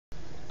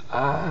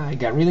I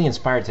got really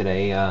inspired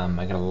today.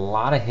 I got a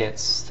lot of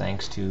hits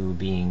thanks to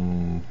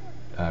being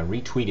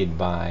retweeted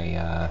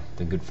by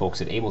the good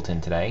folks at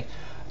Ableton today.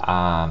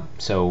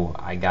 So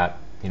I got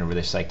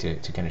really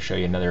psyched to kind of show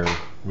you another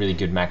really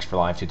good Max for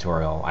Live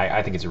tutorial.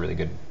 I think it's a really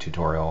good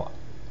tutorial.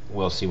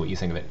 We'll see what you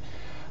think of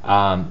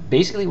it.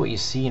 Basically what you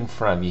see in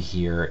front of you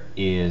here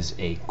is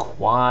a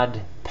quad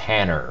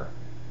panner.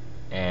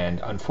 And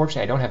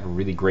unfortunately, I don't have a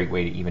really great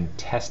way to even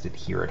test it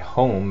here at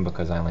home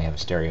because I only have a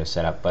stereo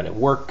setup. But at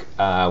work,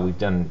 we've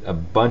done a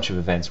bunch of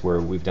events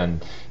where we've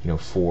done,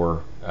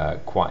 four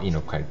quad,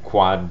 kind of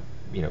quad,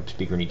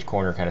 speaker in each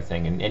corner kind of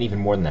thing, and even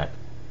more than that.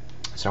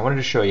 So I wanted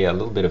to show you a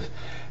little bit of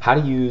how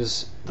to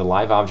use the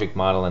live object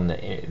model and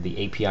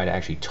the API to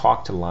actually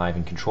talk to live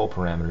and control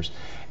parameters,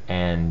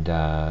 and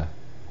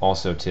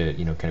also to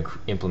kind of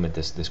implement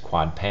this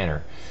quad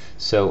panner.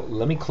 So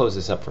let me close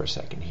this up for a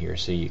second here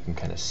so you can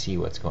kind of see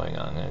what's going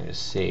on. I'm going to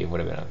just save what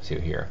I've been up to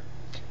here.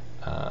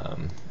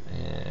 And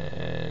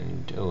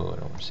oh, I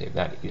don't want to save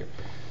that either.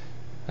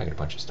 I got a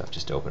bunch of stuff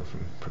just open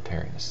from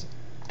preparing this.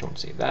 Don't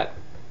save that,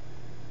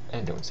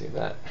 and don't save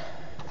that.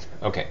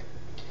 Okay.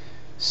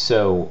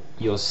 So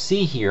you'll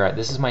see here,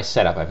 this is my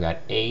setup. I've got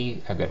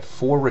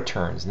 4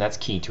 returns, and that's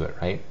key to it,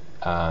 right?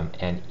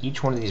 And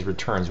each one of these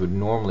returns would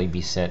normally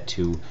be sent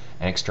to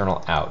an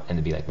external out, and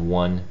it'd be like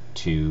 1,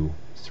 2,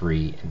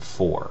 3, and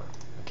 4.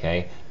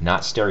 Okay,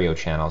 not stereo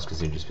channels because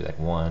they'd just be like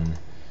 1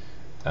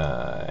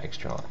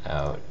 external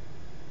out,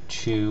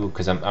 2.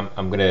 Because I'm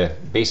going to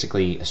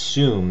basically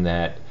assume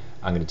that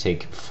I'm going to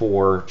take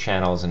 4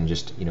 channels and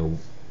just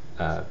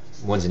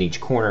one's in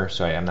each corner,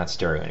 so I'm not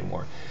stereo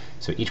anymore.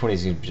 So each one of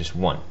these is just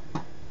 1.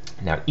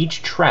 Now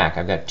each track,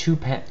 I've got two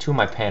of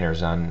my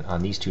panners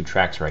on these 2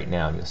 tracks right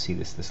now, and you'll see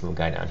this little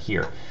guy down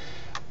here.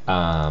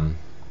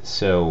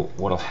 So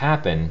what'll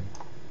happen,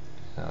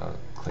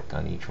 click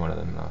on each one of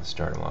them, and I'll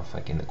start them off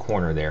like in the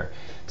corner there.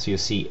 So you'll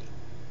see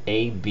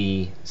A,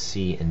 B,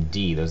 C, and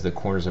D. Those are the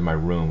corners of my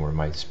room or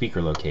my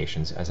speaker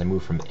locations. As I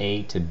move from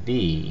A to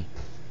B,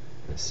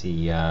 let's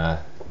see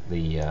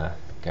the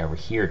guy over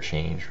here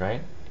change,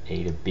 right?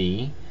 A to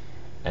B,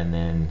 and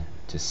then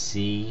to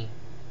C,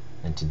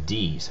 and to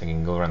D, so I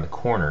can go around the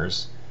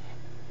corners,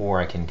 or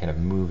I can kind of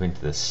move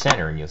into the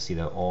center, and you'll see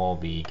they'll all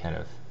be kind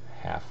of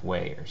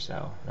halfway or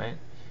so, right?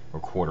 Or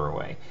quarter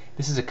away.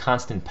 This is a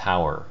constant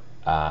power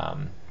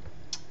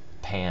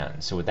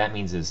pan. So what that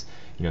means is,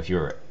 if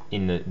you're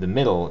in the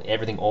middle,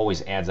 everything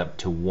always adds up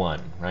to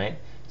 1, right?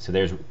 So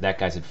there's that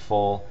guy's at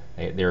full,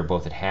 they're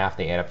both at half,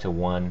 they add up to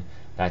 1.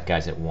 That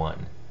guy's at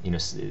 1.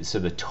 So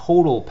the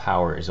total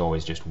power is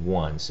always just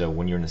 1. So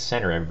when you're in the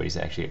center, everybody's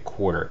actually at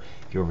quarter.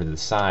 If you're over to the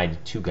side,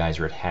 2 guys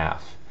are at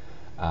half.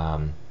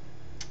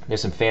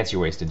 There's some fancier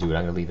ways to do it.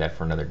 I'm going to leave that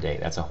for another day.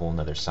 That's a whole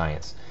nother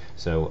science.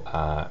 So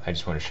I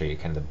just want to show you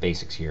kind of the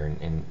basics here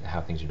and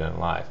how things are done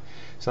live.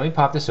 So let me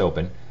pop this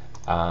open.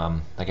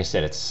 Like I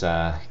said, it's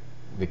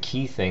the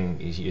key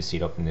thing is you see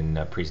it open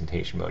in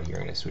presentation mode here.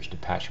 I'm going to switch to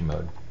patch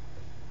mode,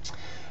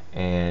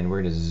 and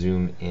we're going to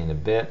zoom in a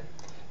bit.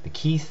 The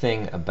key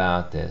thing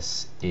about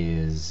this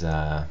is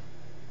that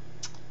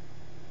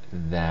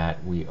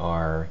we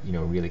are,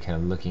 really kind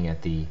of looking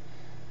at the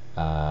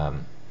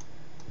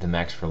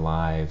Max for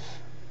Live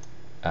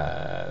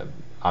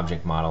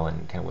object model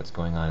and kind of what's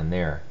going on in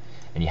there.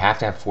 And you have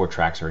to have 4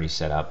 tracks already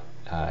set up.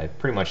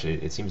 Pretty much,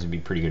 it seems to be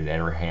pretty good at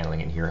error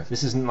handling in here.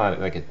 This is not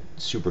like a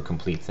super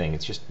complete thing.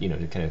 It's just to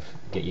kind of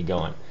get you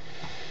going.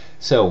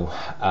 So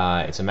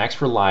it's a Max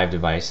for Live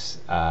device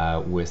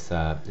with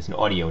it's an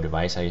audio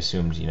device. I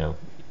assumed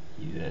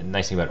the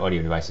nice thing about audio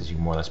devices, you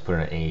can more or less put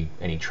it on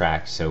any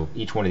track. So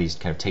each one of these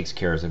kind of takes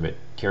care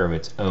of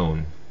its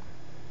own.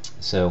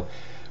 So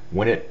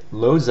when it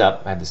loads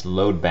up, I have this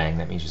load bang.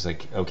 That means just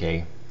like,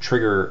 okay,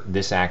 trigger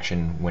this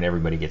action when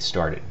everybody gets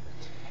started.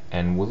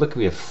 And we'll look,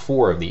 we have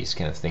 4 of these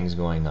kind of things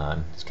going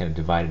on. It's kind of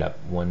divided up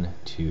 1,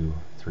 2,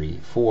 3,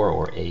 4,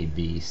 or A,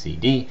 B, C,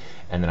 D,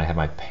 and then I have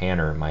my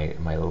panner,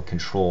 my little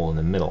control in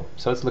the middle.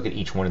 So let's look at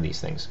each one of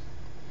these things.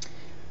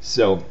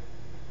 So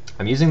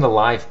I'm using the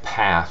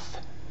live.path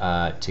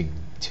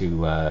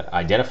to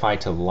identify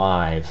to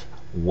live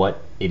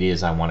what it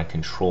is I want to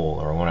control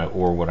or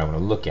what I want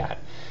to look at.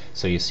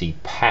 So you see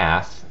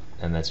path,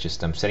 and that's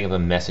just, I'm setting up a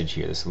message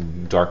here. This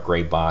dark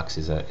gray box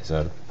is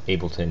a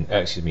Ableton,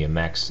 a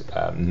Max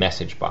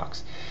message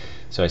box.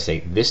 So I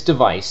say this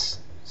device,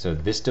 so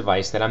this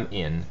device that I'm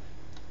in,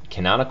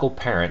 canonical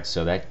parent,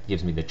 so that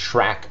gives me the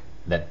track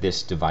that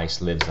this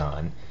device lives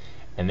on,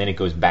 and then it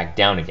goes back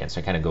down again. So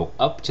I kind of go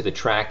up to the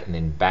track and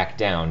then back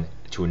down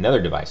to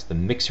another device, the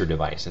mixer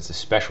device. That's a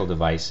special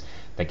device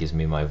that gives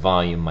me my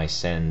volume, my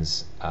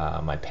sends,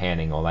 my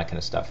panning, all that kind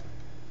of stuff.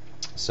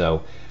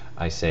 So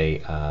I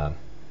say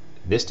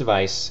this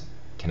device,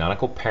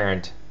 canonical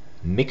parent,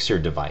 mixer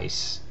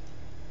device,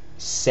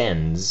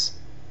 sends,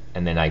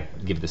 and then I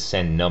give the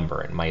send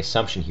number. And my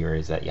assumption here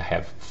is that you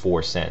have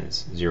 4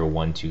 sends, 0,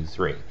 1, 2,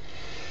 3.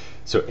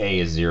 So A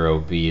is 0,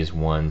 B is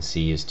 1,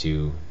 C is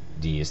 2,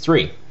 D is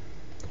 3,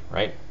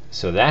 right?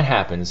 So that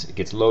happens, it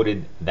gets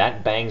loaded,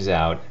 that bangs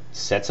out,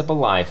 sets up a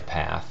live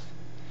path,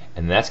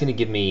 and that's going to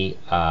give me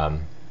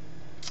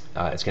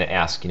it's going to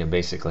ask,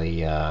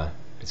 basically,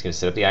 it's going to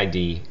set up the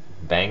ID,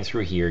 bang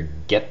through here,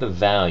 get the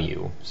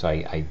value. So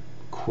I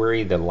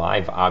query the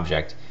live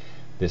object.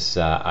 This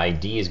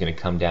ID is going to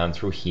come down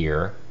through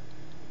here,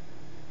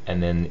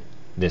 and then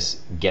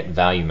this get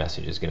value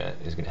message is going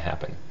to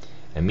happen.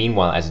 And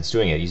meanwhile, as it's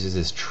doing it, it uses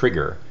this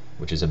trigger,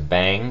 which is a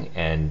bang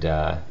and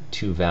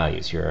 2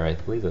 values here. I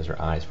believe those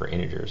are I's for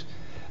integers.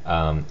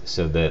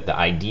 So the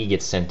ID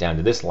gets sent down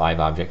to this live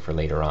object for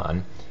later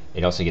on.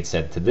 It also gets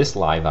sent to this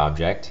live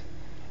object,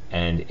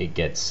 and it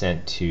gets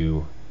sent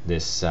to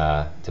this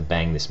to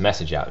bang this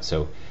message out.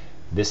 So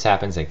this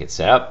happens, it gets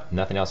set up,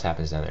 nothing else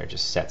happens down there, it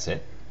just sets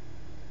it.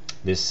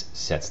 This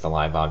sets the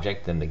live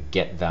object, then the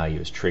get value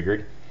is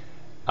triggered.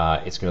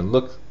 It's going to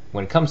look,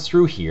 when it comes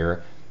through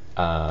here,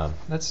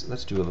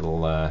 let's do a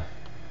little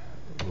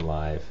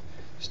live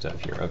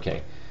stuff here.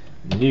 Okay,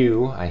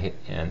 new, I hit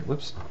N,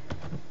 whoops.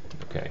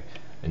 Okay,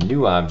 a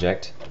new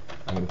object,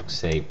 I'm going to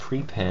say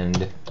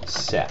prepend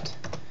set,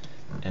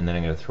 and then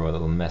I'm going to throw a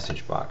little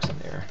message box in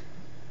there.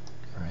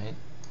 All right,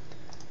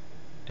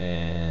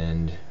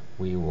 and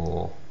we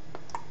will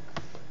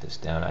put this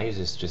down. I use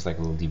this just like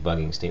a little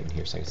debugging statement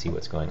here so I can see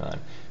what's going on.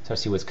 So I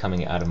see what's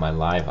coming out of my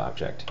live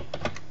object.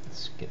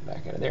 Let's get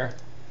back out of there.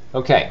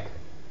 Okay,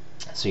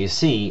 so you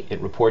see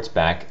it reports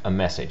back a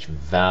message,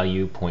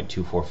 value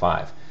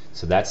 0.245.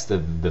 So that's the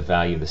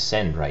value of the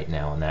send right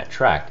now on that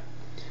track.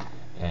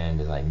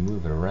 And as I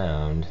move it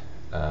around,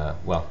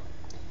 well,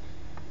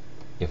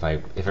 if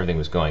everything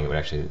was going, it would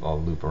actually all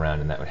loop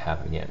around and that would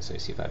happen again. So you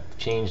see if I've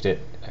changed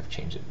it,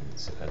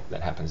 so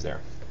that happens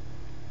there.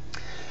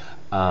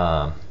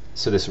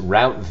 So this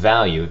route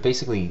value,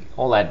 basically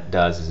all that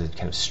does is it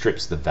kind of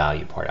strips the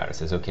value part out. It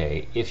says,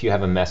 okay, if you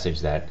have a message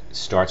that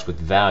starts with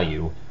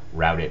value,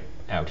 route it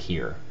out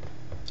here.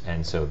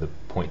 And so the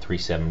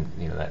 0.37,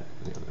 that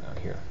out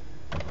here.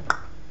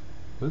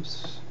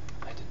 Oops,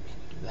 I didn't mean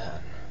to do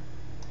that.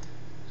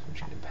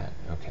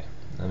 Okay,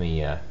 let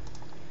me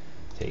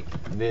take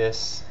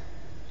this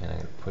and I'm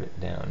going to put it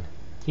down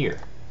here.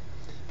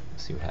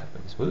 Let's see what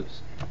happens.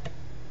 Whoops.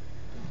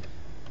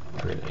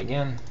 Put it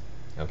again.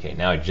 Okay,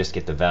 now I just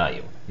get the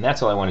value. And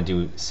that's all I want to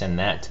do, send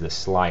that to the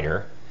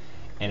slider.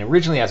 And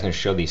originally I was going to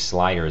show these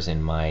sliders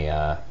in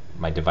my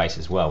my device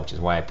as well, which is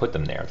why I put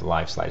them there, the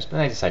live sliders. But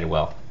then I decided,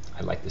 well,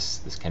 I like this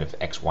kind of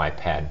XY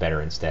pad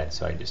better instead,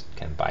 so I just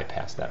kind of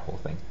bypassed that whole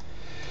thing.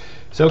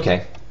 So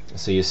okay,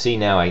 so you see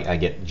now I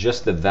get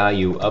just the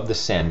value of the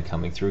send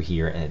coming through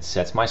here, and it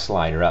sets my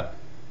slider up.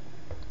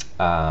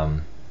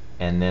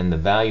 And then the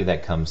value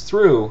that comes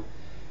through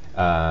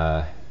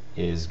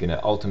is going to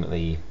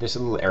ultimately, there's a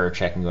little error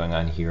checking going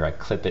on here. I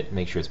clip it,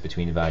 make sure it's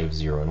between the value of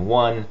 0 and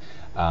 1.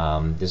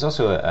 There's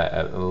also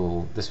a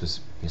little,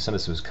 some of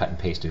this was cut and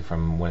pasted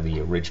from one of the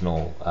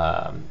original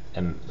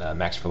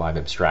Max for Live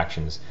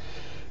abstractions,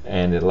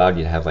 and it allowed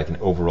you to have like an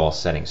overall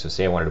setting. So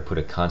say I wanted to put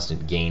a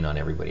constant gain on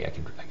everybody, I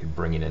could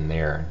bring it in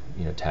there,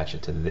 attach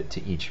it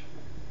to each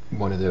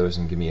one of those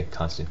and give me a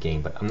constant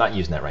gain. But I'm not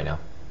using that right now.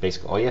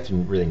 Basically, all you have to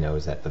really know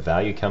is that the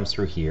value comes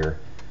through here,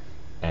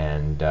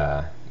 and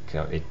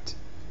it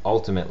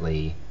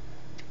ultimately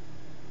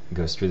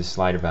goes through the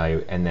slider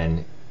value, and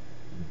then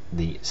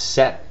the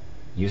set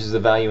uses the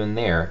value in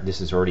there.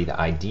 This is already, the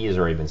ID has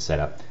already been set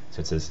up,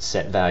 so it says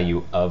set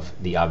value of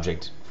the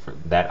object. For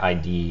that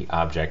ID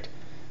object,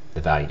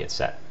 the value gets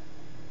set.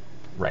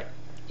 Right,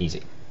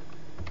 easy.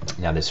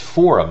 Now there's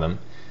 4 of them,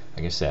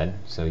 like I said,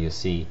 so you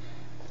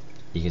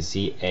can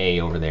see A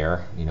over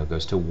there,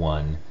 goes to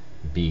 1,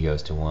 B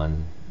goes to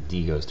 1,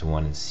 D goes to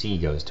 1, and C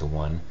goes to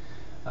 1.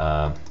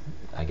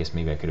 I guess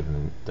maybe I could have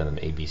done them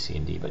A, B, C,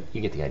 and D, but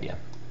you get the idea.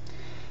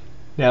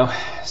 Now,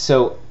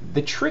 so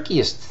the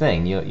trickiest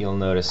thing you'll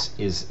notice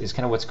is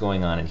kind of what's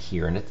going on in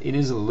here, and it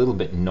is a little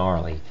bit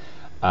gnarly.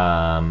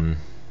 A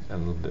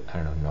little bit, I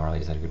don't know,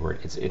 gnarly, is that a good word?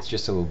 It's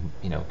just a little,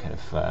 kind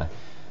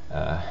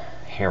of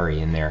hairy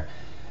in there.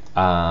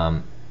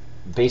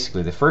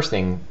 Basically, the first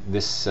thing,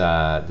 this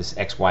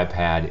XY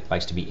pad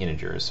likes to be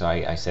integers, so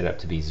I set it up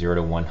to be 0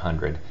 to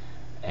 100.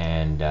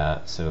 And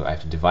so I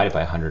have to divide it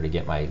by 100 to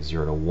get my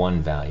 0 to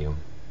 1 value.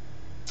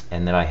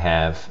 And then I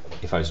have,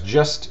 if I was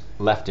just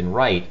left and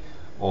right,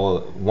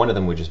 one of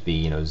them would just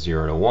be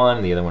 0 to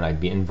 1, the other one I'd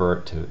be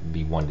invert to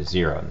be 1 to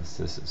 0. And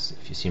this is,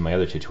 if you see my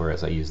other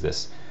tutorials, I use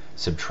this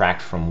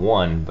subtract from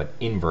 1, but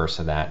inverse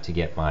of that to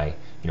get my,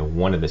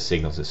 one of the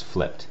signals is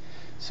flipped.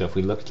 So if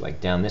we looked like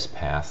down this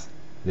path,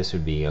 this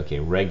would be, okay,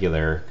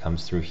 regular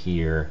comes through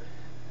here,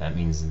 that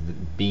means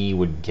B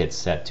would get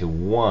set to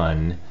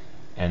 1,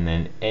 and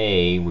then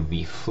A would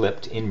be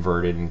flipped,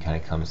 inverted, and kind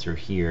of comes through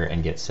here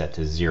and gets set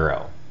to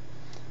 0.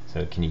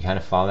 So can you kind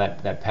of follow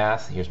that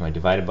path? Here's my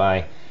divided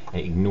by.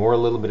 And ignore a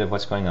little bit of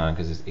what's going on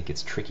because it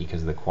gets tricky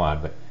because of the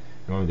quad, but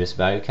normally this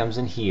value comes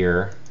in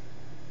here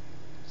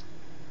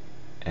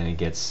and it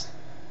gets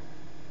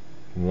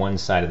one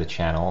side of the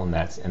channel, and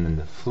then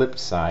the flipped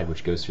side,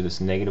 which goes through this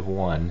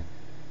 -1,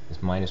 this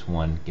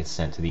 -1, gets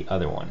sent to the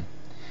other one.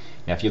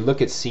 Now if you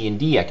look at C and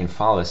D, I can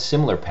follow a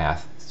similar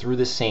path through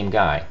the same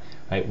guy.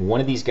 Right?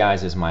 One of these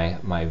guys is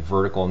my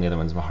vertical and the other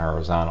one's my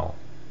horizontal.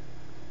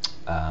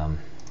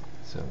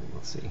 So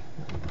let's see,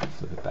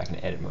 flip it back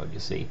into edit mode,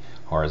 you'll see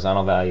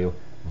horizontal value,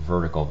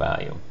 vertical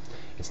value.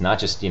 It's not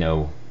just, you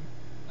know,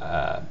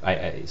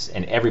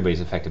 and everybody's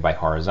affected by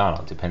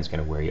horizontal. It depends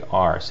kind of where you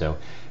are. So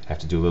I have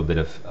to do a little bit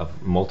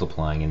of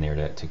multiplying in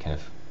there to kind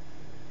of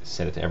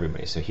set it to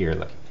everybody. So here,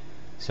 look.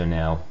 So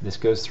now this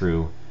goes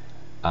through.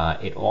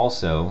 It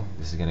also,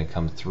 this is going to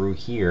come through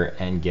here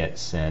and get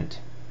sent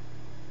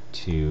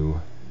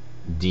to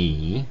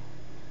D,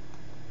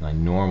 my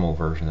normal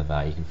version of the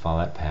value. You can follow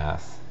that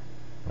path,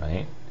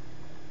 right?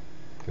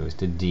 Goes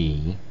to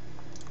D.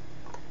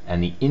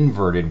 And the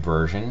inverted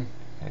version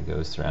kind of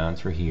goes down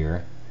through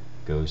here,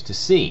 goes to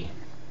C.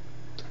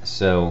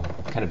 So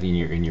kind of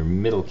in your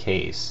middle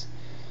case,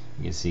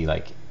 you can see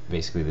like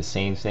basically the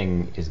same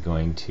thing is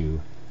going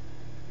to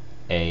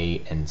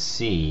A and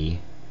C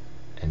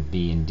and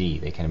B and D.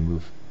 They kind of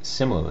move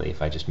similarly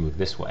if I just move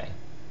this way.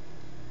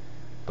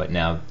 But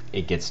now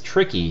it gets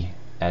tricky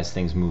as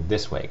things move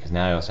this way, because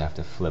now I also have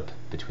to flip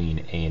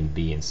between A and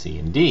B and C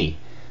and D,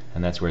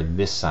 and that's where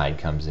this side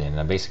comes in. And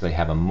I basically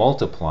have a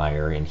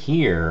multiplier in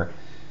here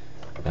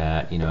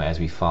that, you know, as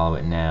we follow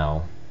it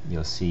now,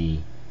 you'll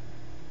see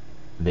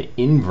the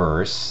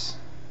inverse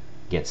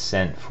gets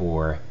sent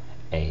for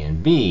A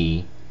and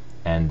B,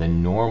 and the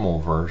normal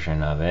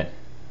version of it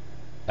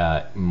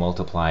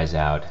multiplies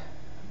out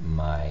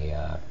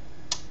my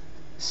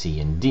C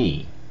and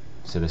D.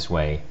 So this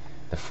way,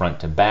 the front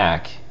to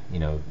back, you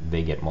know,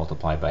 they get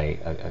multiplied by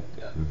a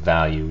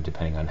value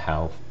depending on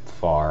how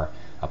far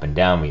up and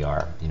down we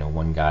are. You know,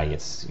 one guy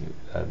gets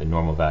the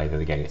normal value, the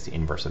other guy gets the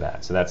inverse of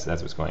that. So that's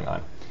what's going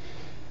on.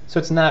 So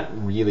it's not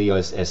really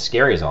as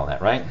scary as all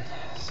that, right?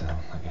 So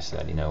like I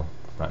said, you know,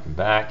 front and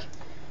back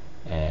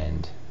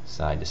and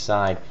side to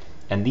side.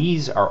 And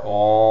these are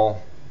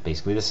all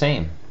basically the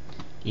same.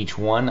 Each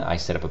one, I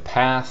set up a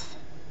path,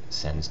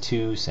 sends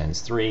 2,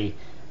 sends 3.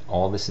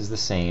 All this is the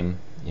same.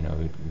 You know,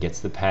 it gets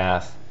the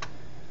path,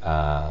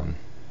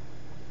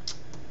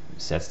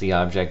 sets the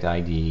object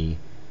ID,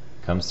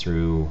 comes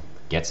through,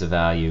 gets a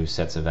value,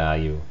 sets a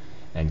value,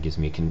 and gives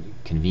me a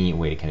convenient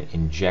way to kind of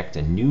inject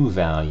a new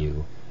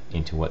value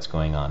into what's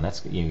going on.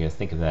 That's, you got to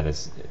think of that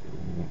as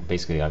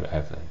basically I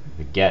have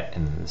the get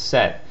and the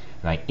set,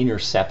 and I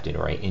intercept it,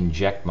 or I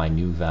inject my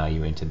new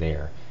value into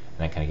there, and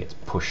that kind of gets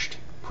pushed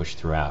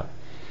throughout.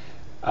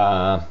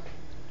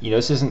 You know,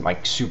 this isn't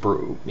like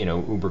super, you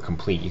know, uber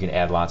complete. You can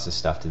add lots of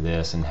stuff to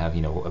this and have,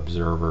 you know,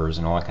 observers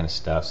and all that kind of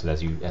stuff. So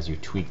as you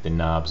tweak the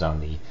knobs on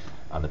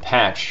the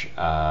patch,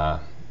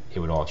 it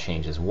would all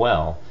change as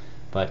well.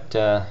 But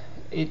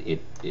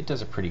it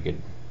does a pretty good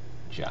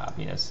job.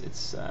 You know,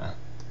 it's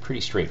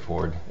pretty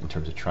straightforward in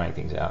terms of trying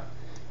things out.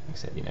 Like I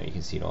said, you know, you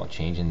can see it all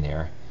change in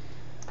there.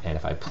 And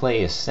if I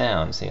play a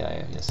sound, say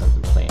I have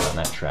something playing on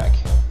that track,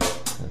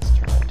 let's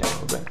turn that down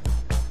a little bit.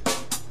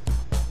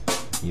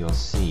 You'll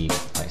see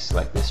if I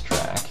select this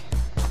track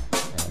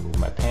and move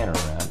my panner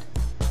around,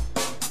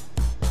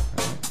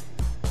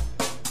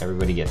 right,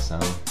 everybody gets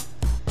some.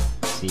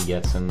 C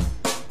gets them,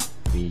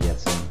 B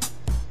gets them,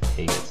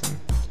 A gets them.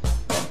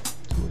 Yeah,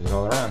 moves it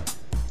all around.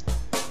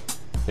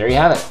 There you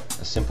have it,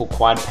 a simple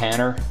quad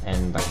panner,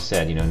 and like I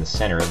said, you know, in the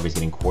center everybody's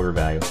getting quarter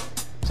value.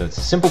 So it's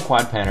a simple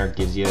quad panner,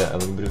 gives you a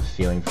little bit of a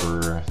feeling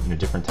for, you know,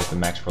 different type of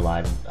Max for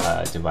Live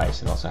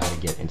device, and also how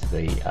to get into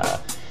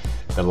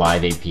the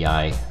Live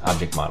API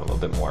object model a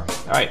little bit more.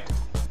 All right,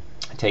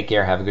 take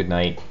care, have a good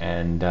night,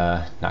 and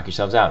knock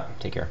yourselves out.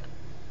 Take care.